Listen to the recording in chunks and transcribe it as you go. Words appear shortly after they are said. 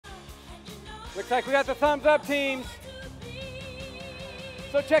Looks like we got the thumbs up, teams.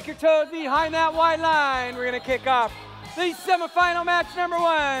 So check your toes behind that white line. We're going to kick off the semifinal match number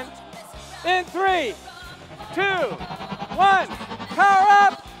 1 in 3, 2, 1. Power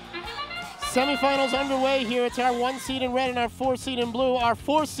up! Semifinals underway here. It's our 1 seed in red and our 4 seed in blue. Our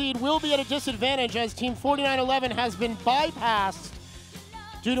 4 seed will be at a disadvantage as Team 4911 has been bypassed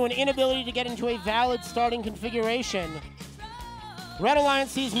due to an inability to get into a valid starting configuration. Red Alliance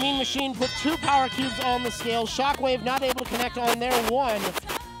sees Mean Machine put 2 power cubes on the scale. Shockwave not able to connect on their 1.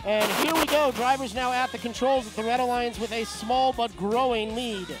 And here we go. Drivers now at the controls with the Red Alliance with a small but growing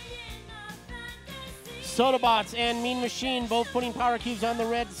lead. Sodabots and Mean Machine both putting power cubes on the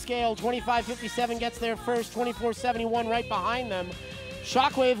red scale. 2557 gets there first, 2471 right behind them.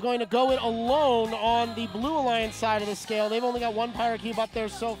 Shockwave going to go it alone on the Blue Alliance side of the scale. They've only got 1 power cube up there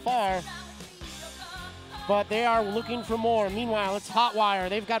so far, but they are looking for more. Meanwhile, it's Hotwire.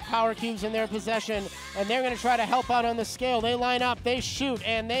 They've got power cubes in their possession, and they're going to try to help out on the scale. They line up, they shoot,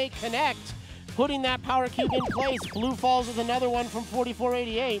 and they connect, putting that power cube in place. Blue falls with another one from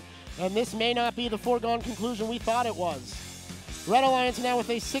 4488. And this may not be the foregone conclusion we thought it was. Red Alliance now with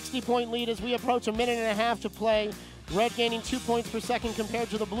a 60-point lead as we approach a minute and a half to play. Red gaining 2 points per second compared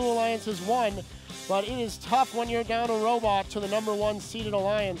to the Blue Alliance's 1. But it is tough when you're down a robot to the number 1 seeded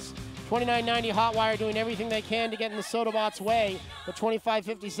alliance. 2990 Hotwire doing everything they can to get in the Sodabots' way. But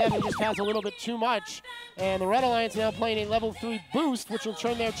 2557 just has a little bit too much. And the Red Alliance now playing a level 3 boost, which will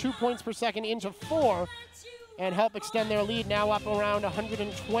turn their 2 points per second into 4. And help extend their lead now up around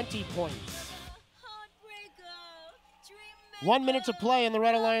 120 points. 1 minute to play, and the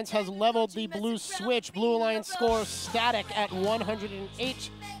Red Alliance has leveled the Blue switch. Blue Alliance score static at 108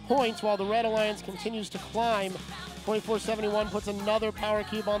 points, while the Red Alliance continues to climb. 2471 puts another power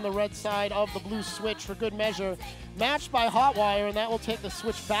cube on the red side of the Blue switch for good measure. Matched by Hotwire, and that will take the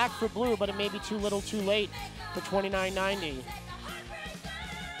switch back for Blue, but it may be too little too late for 2990.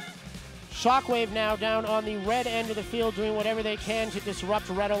 Shockwave now down on the red end of the field doing whatever they can to disrupt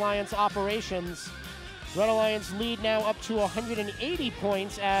Red Alliance operations. Red Alliance lead now up to 180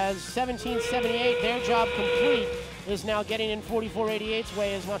 points as 1778, their job complete, is now getting in 4488's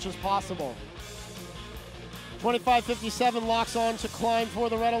way as much as possible. 2557 locks on to climb for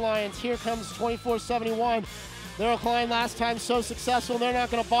the Red Alliance. Here comes 2471. Their climb last time so successful, they're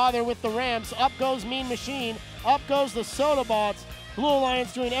not going to bother with the ramps. Up goes Mean Machine, up goes the Sodabots. Blue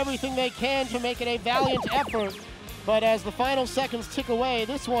Alliance doing everything they can to make it a valiant effort. But as the final seconds tick away,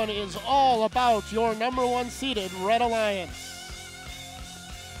 this one is all about your number 1 seeded Red Alliance.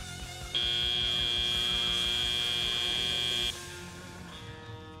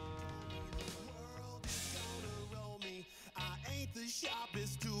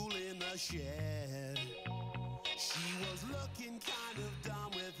 She was looking kind of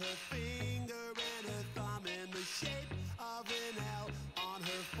dumb with her finger and her thumb in the shape of an L on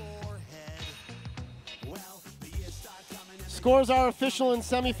her forehead. Well, the years start coming. Scores are official in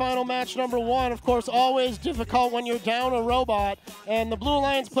semifinal match number 1. Of course, always difficult when you're down a robot, and the Blue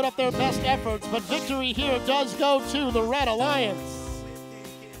Alliance put up their best efforts, but victory here does go to the Red Alliance.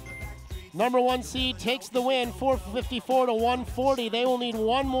 Number 1 seed takes the win, 454 to 140. They will need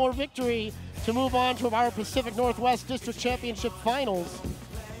 1 more victory to move on to our Pacific Northwest District Championship Finals.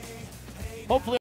 Hopefully